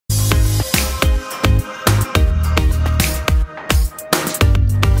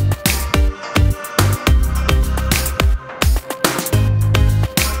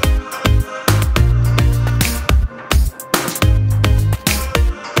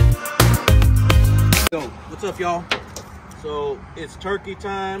What's up, y'all? So it's turkey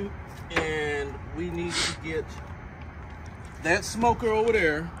time, and we need to get that smoker over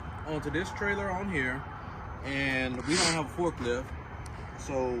there onto this trailer on here, and we don't have a forklift,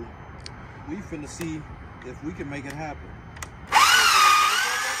 so we finna see if we can make it happen.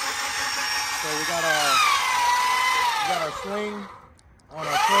 So we got our sling on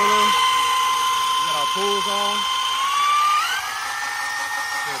our trailer. We got our tools on.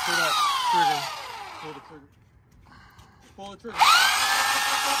 Yeah, pull that trigger. Pull the trigger. Pull the trigger. We got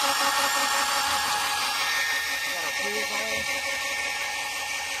our tools on. We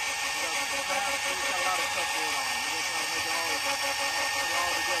got a lot of stuff going on. We're just trying to make it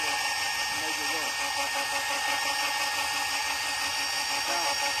all together and make it work.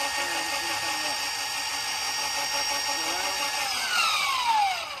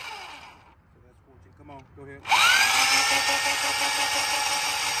 Come on, go ahead.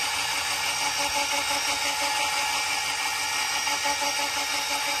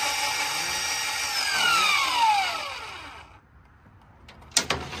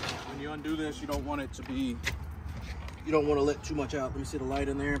 When you undo this, you don't want it to be, you don't want to let too much out. Let me see the light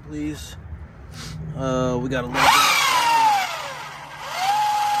in there, please. We got a little bit.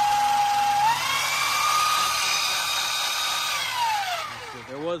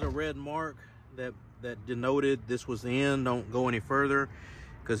 There was a red mark that denoted this was the end. Don't go any further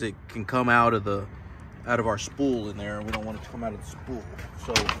because it can come out of our spool in there, and we don't want it to come out of the spool.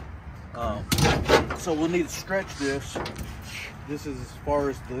 So we'll need to stretch this. This is as far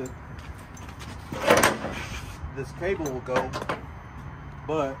as this cable will go,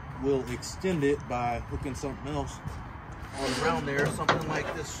 but we'll extend it by hooking something else on around there, something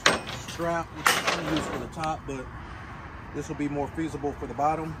like this strap, which I'm going to use for the top, but this will be more feasible for the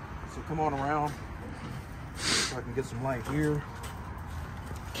bottom. So come on around so I can get some light here.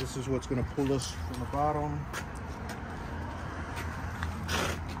 This is what's going to pull us from the bottom.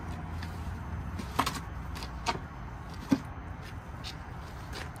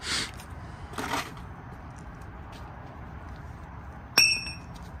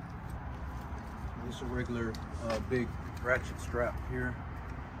 This is a regular big ratchet strap here.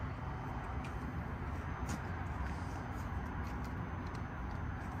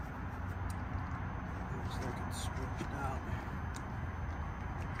 Like it's stretched out.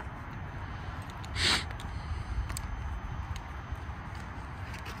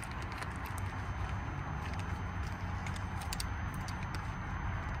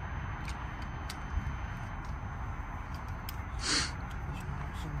 This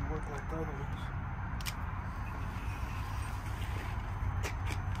one work like the other ones.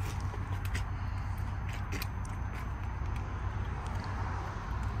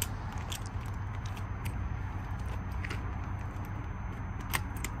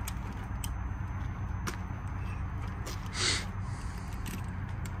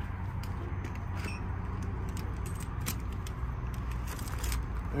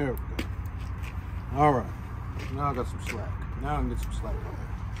 There we go. All right. Now I got some slack. Now I can get some slack on there.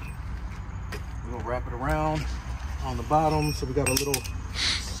 We're gonna wrap it around on the bottom. So we got a little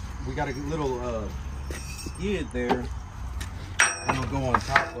skid there. I'm gonna go on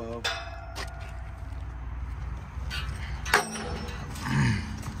top of.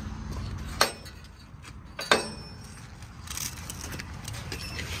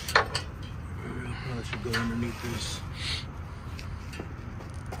 I'll let you go underneath this.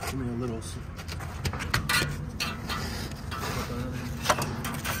 Give me a little.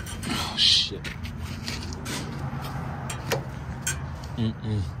 Oh shit.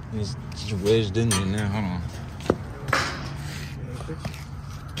 It's wedged in there now. Hold on.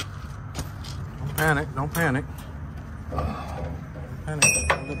 Don't panic. Don't panic. Don't panic.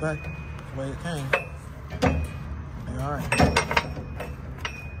 Just hold it back the way it came. Yeah, all right.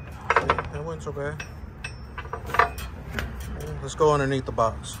 That wasn't so bad. Let's go underneath the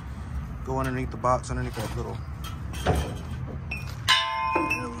box. Go underneath the box, underneath that little.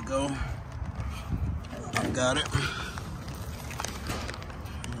 There we go. I got it.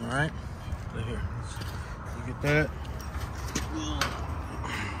 All right. So here, you get that.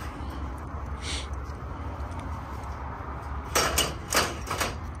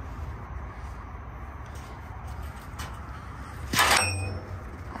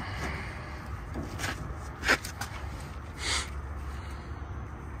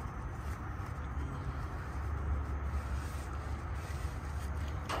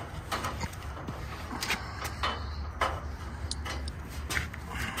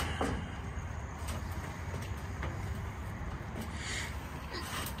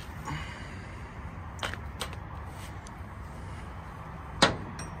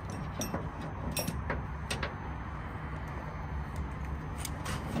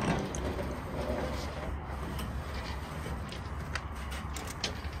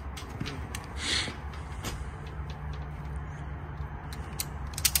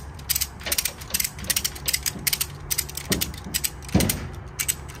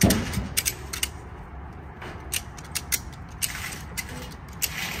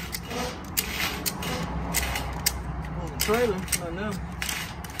 trailer, not now.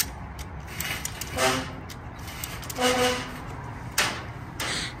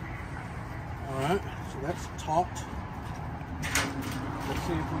 Alright, so that's taut. Let's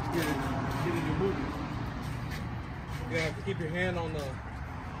see if we can get it moving. You have to keep your hand on the,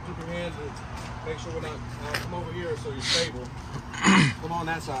 keep your hands and make sure we're not, come over here so you're stable. Come on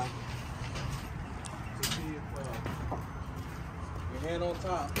that side. To see if, your hand on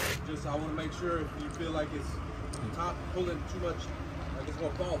top. Just, I want to make sure if you feel like it's top pulling too much, like it's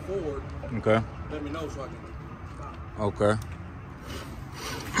going to fall forward. Okay. Let me know so I can stop. Okay.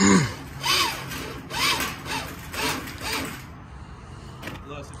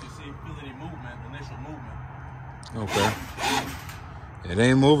 Plus, if you feel any movement, initial movement. Okay. It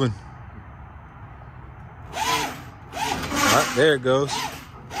ain't moving. Right, there it goes.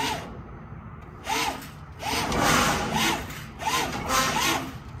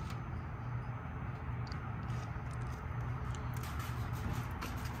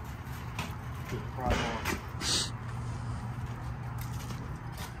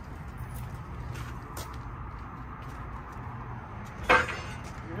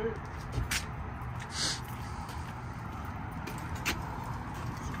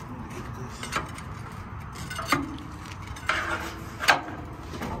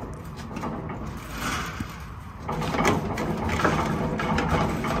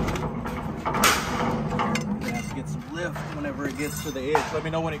 Whenever it gets to the edge, let me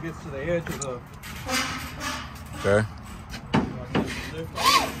know when it gets to the edge of the. Okay.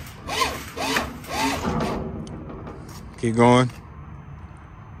 Keep going.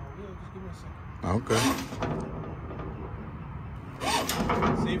 Okay.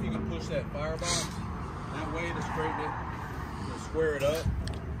 See if you can push that firebox that way to straighten it, to square it up.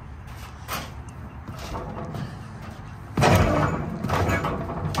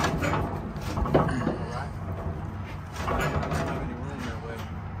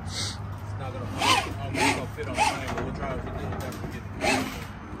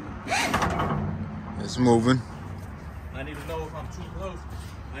 It's moving. I need to know if I'm too close.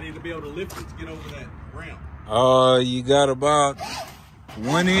 I need to be able to lift it to get over that ramp. You got about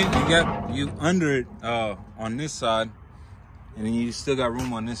 1 inch. You under it on this side, and then you still got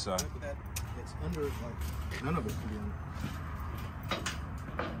room on this side. It's under, like none of it can be under.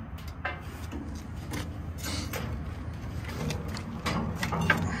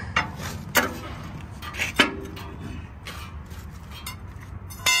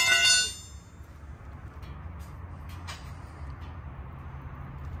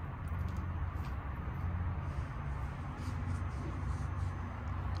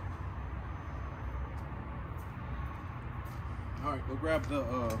 All right, go grab the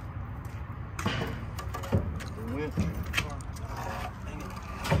winch.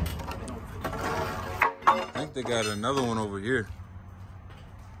 I think they got another one over here.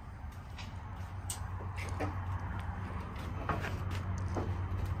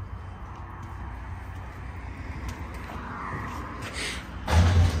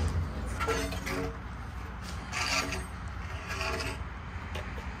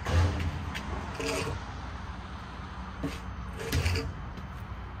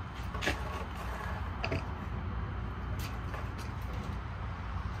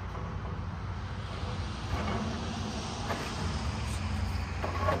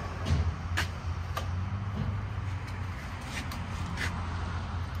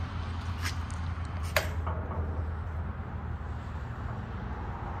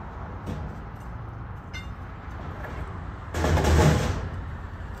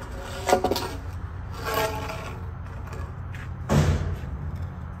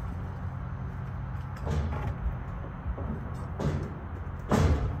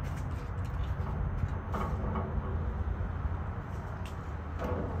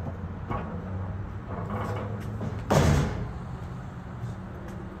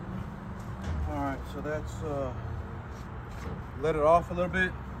 So that's, let it off a little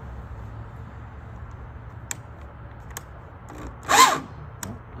bit. A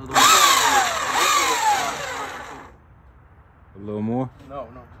little more? No.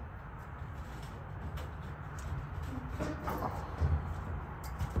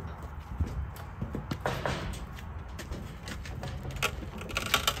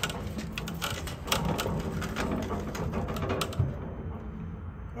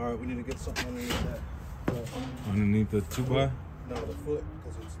 All right, we need to get something underneath that. Underneath the 2x? No, the foot,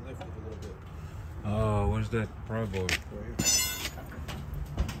 because it's lifted a little bit. Oh, where's that pry bar? Right here.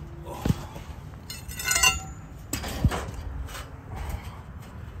 Oh.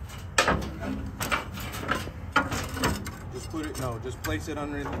 Just put it, no, just place it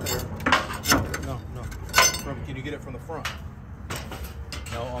underneath there. No. Can you get it from the front?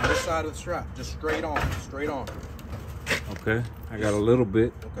 No, on this side of the strap, just straight on, straight on. Okay, I got a little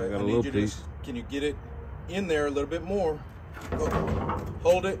bit. Okay, I got a little piece. Can you get it in there a little bit more? Go,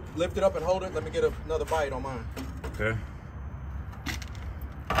 hold it, lift it up and hold it. Let me get another bite on mine. Okay.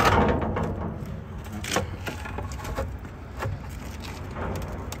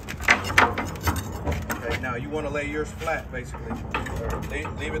 Okay, now you want to lay yours flat, basically. Or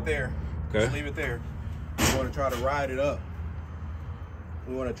leave it there. Okay. Just leave it there. You want to try to ride it up.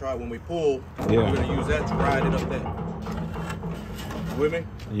 We want to try when we pull. Yeah. We're going to use that to ride it up there. You with me?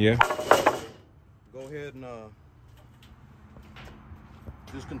 Yeah. Go ahead and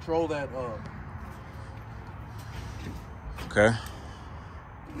just control that. Okay.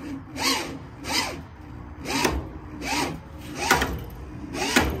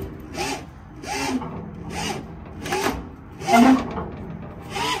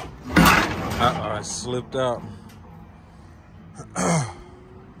 I slipped out. I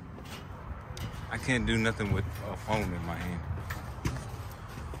can't do nothing with a phone in my hand.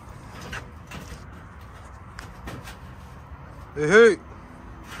 Hey, hey.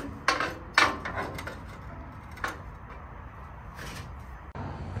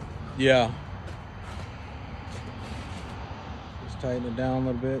 Yeah. Just tighten it down a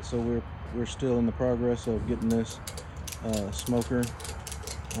little bit. So we're still in the progress of getting this smoker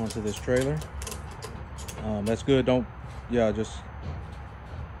onto this trailer. That's good. Just. Where's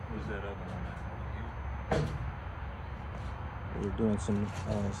that other one? We're doing some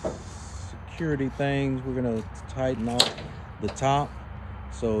security things. We're gonna tighten off the top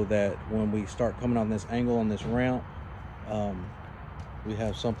so that when we start coming on this angle on this ramp, we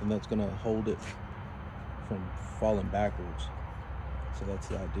have something that's gonna hold it from falling backwards. So that's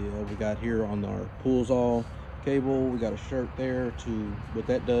the idea. We got here on our Poolsall cable, we got a shirt there to, what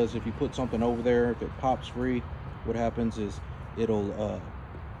that does, if you put something over there, if it pops free, what happens is it'll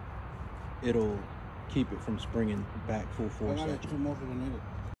keep it from springing back full force at you.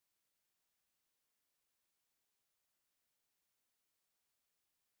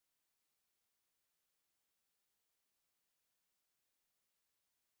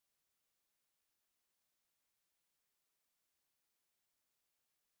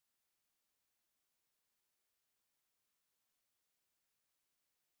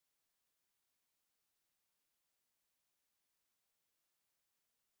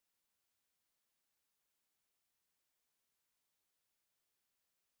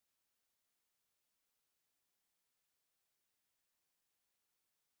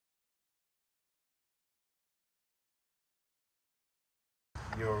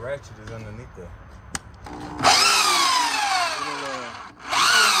 Your ratchet is underneath there.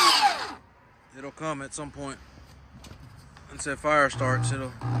 It'll come at some point. Once that fire starts,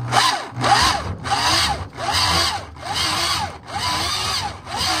 it'll.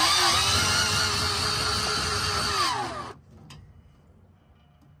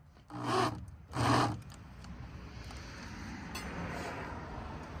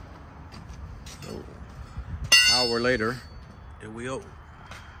 Hour later, here we go.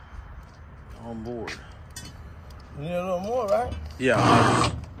 On board. You need a little more, right? Yeah.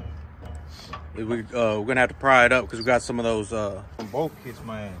 We're gonna have to pry it up because we got some of those. Both kiss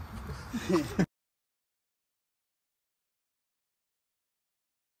my ass.